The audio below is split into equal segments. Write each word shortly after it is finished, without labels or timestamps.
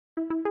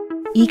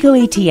Eco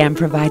ATM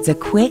provides a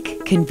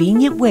quick,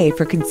 convenient way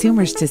for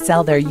consumers to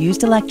sell their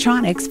used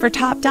electronics for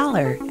top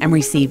dollar and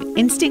receive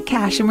instant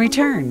cash in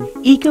return.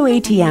 Eco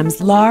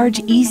ATM's large,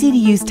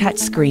 easy-to-use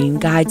touchscreen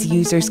guides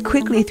users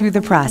quickly through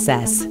the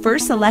process.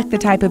 First, select the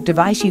type of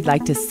device you'd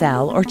like to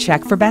sell or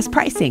check for best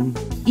pricing.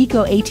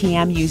 Eco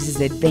ATM uses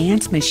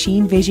advanced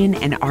machine vision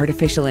and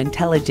artificial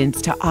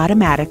intelligence to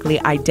automatically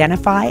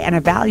identify and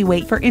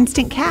evaluate for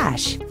instant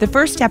cash. The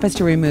first step is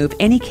to remove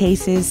any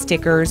cases,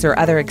 stickers, or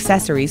other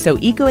accessories so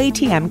Eco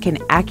ATM can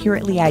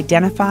accurately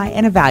identify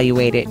and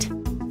evaluate it.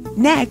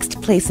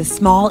 Next, place a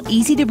small,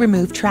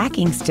 easy-to-remove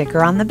tracking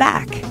sticker on the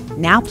back.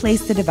 Now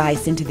place the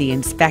device into the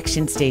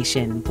inspection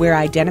station, where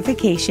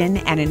identification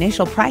and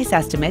initial price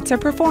estimates are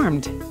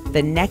performed.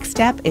 The next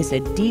step is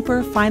a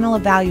deeper final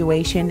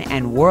evaluation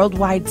and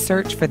worldwide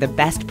search for the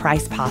best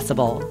price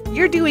possible.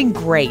 You're doing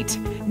great!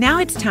 Now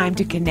it's time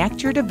to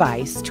connect your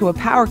device to a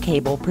power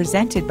cable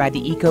presented by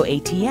the Eco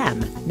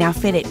ATM. Now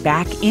fit it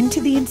back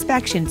into the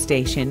inspection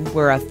station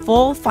where a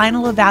full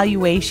final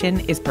evaluation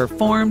is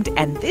performed,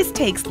 and this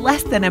takes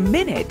less than a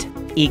minute.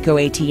 Eco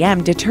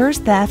ATM deters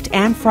theft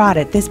and fraud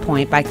at this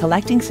point by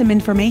collecting some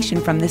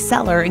information from the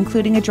seller,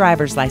 including a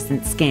driver's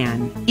license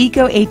scan.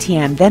 Eco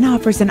ATM then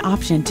offers an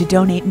option to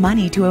donate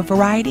money to a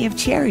variety of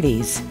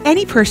charities.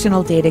 Any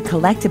personal data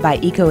collected by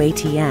Eco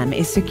ATM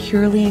is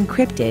securely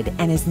encrypted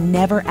and is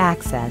never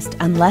accessed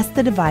unless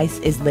the device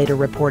is later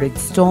reported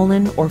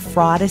stolen or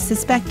fraud is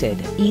suspected.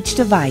 Each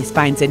device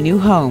finds a new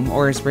home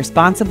or is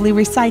responsibly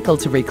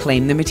recycled to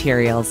reclaim the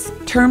materials.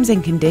 Terms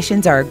and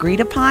conditions are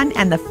agreed upon,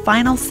 and the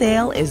final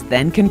sale is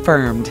then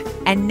confirmed.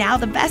 And now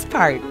the best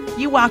part,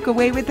 you walk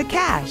away with the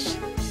cash.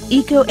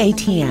 Eco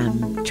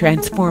ATM,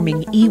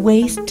 transforming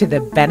e-waste to the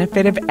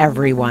benefit of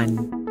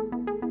everyone.